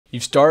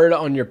You've started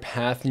on your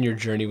path and your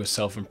journey with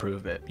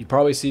self-improvement. You've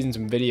probably seen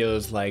some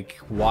videos like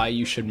why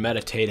you should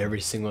meditate every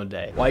single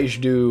day, why you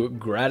should do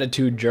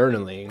gratitude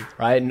journaling,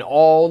 right? And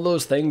all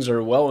those things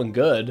are well and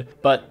good,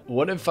 but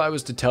what if I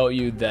was to tell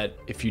you that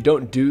if you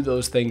don't do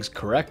those things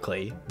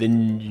correctly,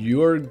 then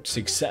your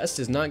success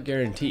is not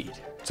guaranteed?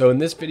 So in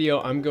this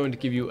video, I'm going to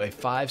give you a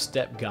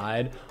 5-step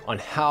guide on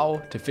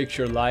how to fix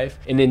your life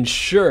and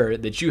ensure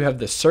that you have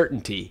the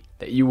certainty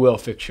that you will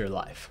fix your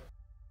life.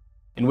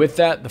 And with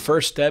that, the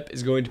first step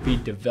is going to be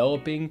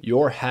developing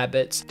your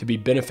habits to be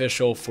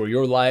beneficial for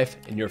your life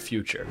and your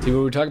future. See,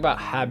 when we talk about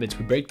habits,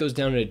 we break those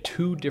down into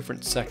 2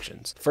 different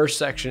sections. The first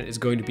section is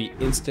going to be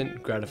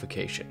instant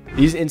gratification.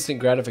 These instant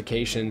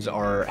gratifications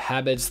are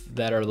habits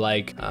that are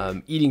like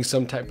eating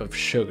some type of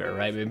sugar,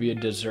 right? Maybe a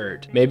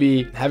dessert,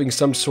 maybe having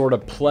some sort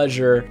of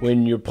pleasure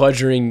when you're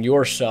pleasuring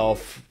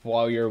yourself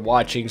while you're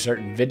watching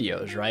certain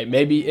videos, right?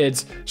 Maybe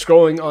it's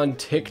scrolling on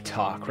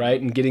TikTok, right?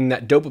 And getting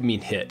that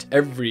dopamine hit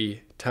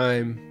every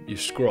time you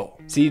scroll.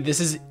 See, this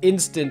is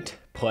instant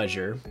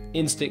pleasure,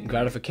 instant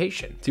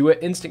gratification. See,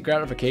 what instant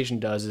gratification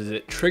does is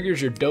it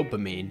triggers your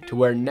dopamine to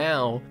where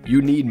now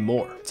you need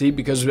more. See,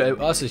 because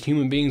us as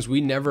human beings,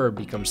 we never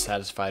become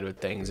satisfied with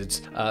things.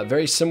 It's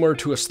very similar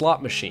to a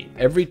slot machine.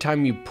 Every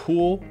time you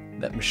pull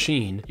that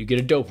machine, you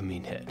get a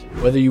dopamine hit.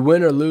 Whether you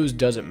win or lose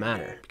doesn't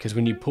matter, because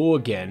when you pull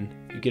again,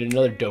 you get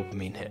another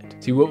dopamine hit.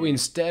 See, what we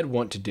instead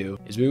want to do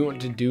is we want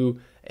to do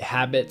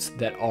habits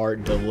that are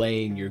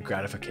delaying your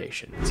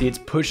gratification. See, it's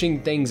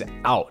pushing things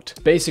out.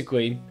 It's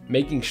basically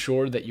making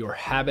sure that your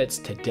habits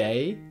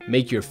today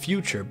make your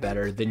future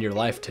better than your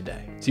life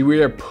today. See,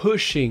 we are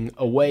pushing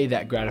away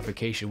that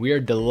gratification. We are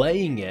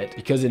delaying it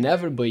because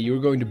inevitably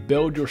you're going to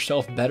build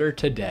yourself better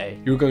today.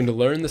 You're going to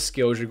learn the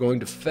skills, you're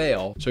going to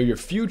fail, so your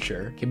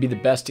future can be the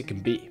best it can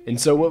be. And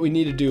so what we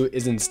need to do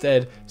is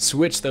instead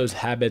switch those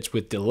habits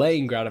with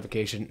delaying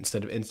gratification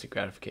instead of instant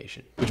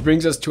gratification. Which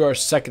brings us to our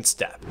second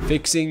step,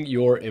 fixing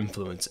your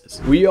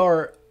influences. We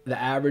are the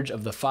average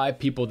of the 5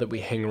 people that we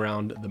hang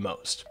around the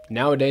most.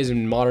 Nowadays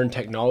in modern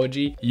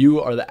technology,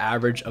 you are the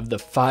average of the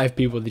 5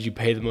 people that you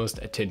pay the most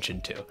attention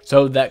to.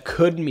 So that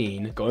could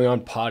mean going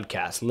on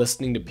podcasts,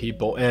 listening to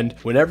people, and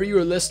whenever you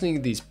are listening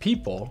to these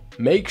people,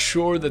 make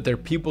sure that they're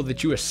people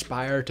that you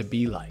aspire to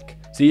be like.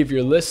 See, if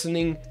you're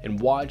listening and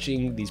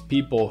watching these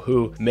people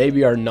who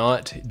maybe are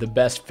not the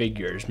best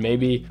figures,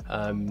 maybe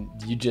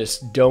you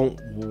just don't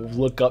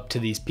look up to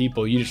these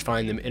people, you just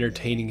find them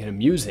entertaining and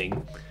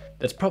amusing,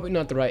 that's probably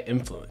not the right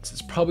influence.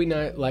 It's probably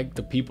not like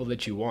the people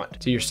that you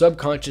want. So your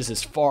subconscious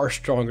is far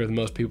stronger than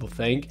most people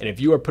think. And if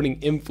you are putting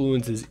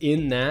influences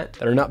in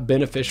that are not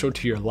beneficial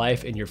to your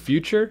life and your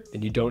future,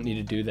 then you don't need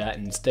to do that.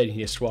 And instead you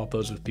need to swap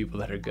those with people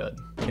that are good.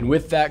 And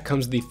with that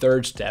comes the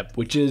third step,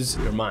 which is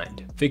your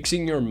mind.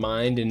 Fixing your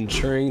mind and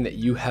ensuring that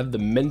you have the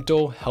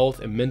mental health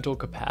and mental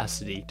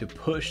capacity to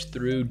push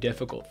through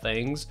difficult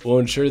things will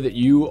ensure that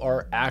you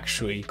are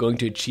actually going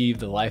to achieve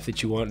the life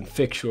that you want and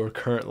fix your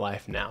current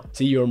life now.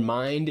 See, your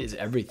mind is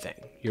everything.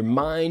 Your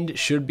mind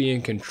should be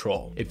in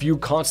control. If you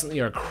constantly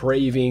are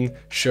craving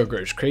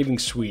sugars, craving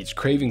sweets,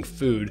 craving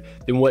food,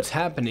 then what's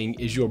happening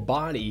is your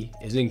body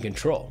is in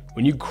control.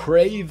 When you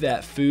crave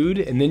that food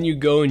and then you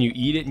go and you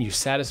eat it and you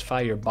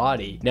satisfy your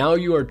body, now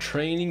you are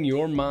training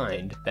your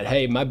mind that,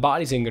 hey, my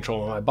body's in control.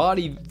 When my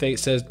body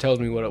tells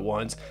me what it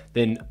wants,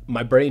 then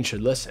my brain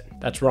should listen.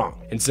 That's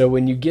wrong. And so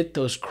when you get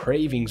those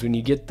cravings, when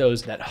you get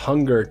that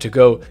hunger to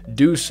go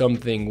do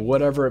something,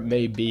 whatever it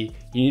may be,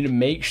 you need to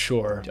make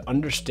sure to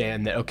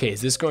understand that, okay,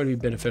 is this going to be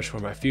beneficial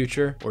for my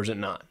future or is it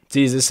not?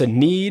 See, is this a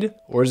need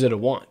or is it a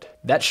want?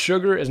 That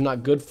sugar is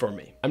not good for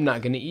me. I'm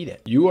not going to eat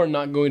it. You are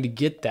not going to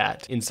get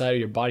that inside of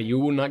your body. You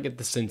will not get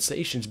the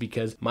sensations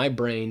because my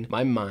brain,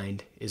 my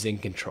mind is in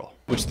control.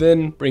 Which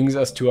then brings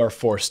us to our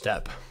 4th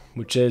step,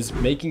 which is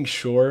making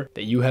sure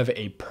that you have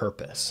a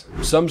purpose,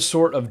 some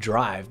sort of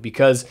drive,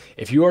 because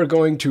if you are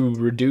going to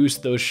reduce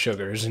those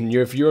sugars and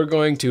if you're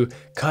going to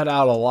cut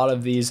out a lot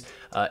of these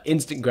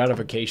instant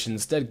gratification,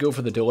 instead go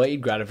for the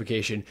delayed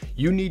gratification,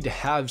 you need to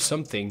have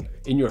something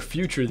in your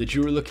future that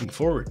you are looking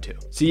forward to.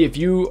 See, if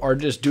you are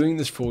just doing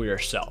this for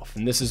yourself,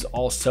 and this is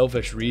all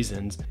selfish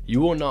reasons, you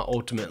will not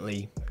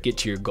ultimately get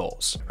to your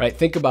goals, right?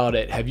 Think about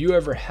it. Have you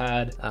ever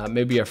had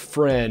maybe a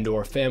friend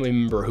or a family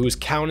member who is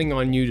counting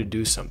on you to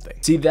do something?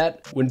 See,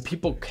 that when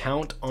people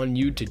count on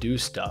you to do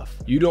stuff,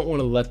 you don't want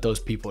to let those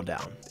people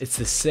down. It's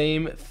the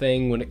same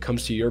thing when it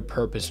comes to your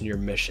purpose and your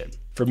mission.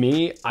 For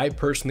me, I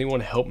personally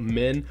want to help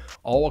men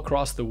all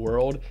across the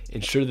world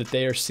ensure that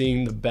they are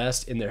seeing the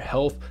best in their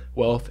health,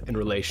 wealth, and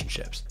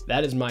relationships.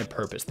 That is my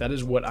purpose. That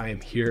is what I am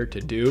here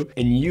to do.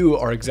 And you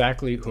are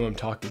exactly who I'm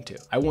talking to.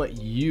 I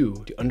want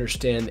you to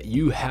understand that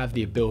you have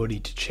the ability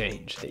to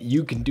change, that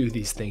you can do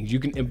these things. You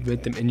can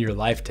implement them in your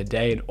life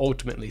today and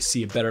ultimately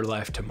see a better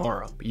life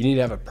tomorrow. But you need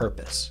to have a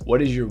purpose.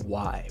 What is your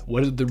why?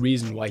 What is the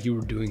reason why you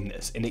are doing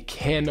this? And it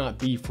cannot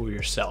be for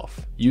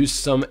yourself. Use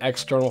some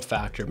external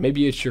factor.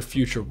 Maybe it's your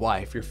future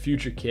wife, for your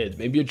future kids.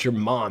 Maybe it's your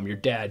mom, your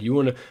dad. You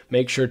want to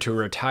make sure to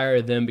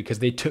retire them because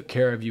they took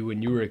care of you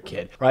when you were a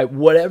kid, right?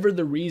 Whatever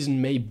the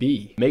reason may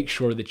be, make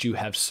sure that you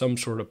have some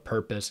sort of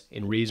purpose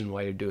and reason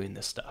why you're doing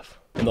this stuff.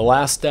 And the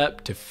last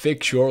step to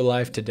fix your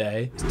life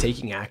today is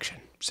taking action.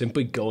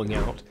 Simply going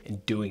out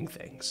and doing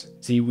things.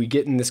 See, we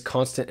get in this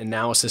constant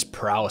analysis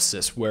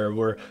paralysis where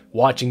we're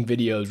watching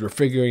videos, we're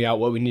figuring out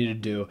what we need to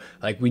do.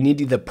 Like we need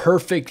the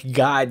perfect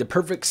guide, the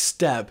perfect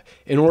step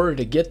in order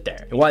to get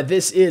there. And while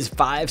this is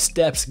 5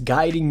 steps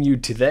guiding you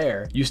to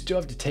there, you still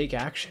have to take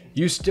action.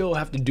 You still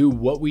have to do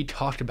what we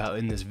talked about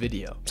in this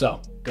video.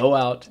 So go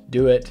out,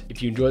 do it.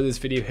 If you enjoyed this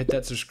video, hit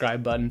that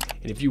subscribe button.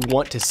 And if you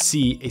want to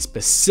see a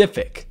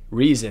specific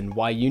reason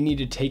why you need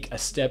to take a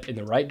step in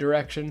the right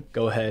direction,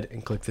 go ahead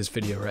and click this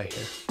video right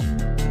here.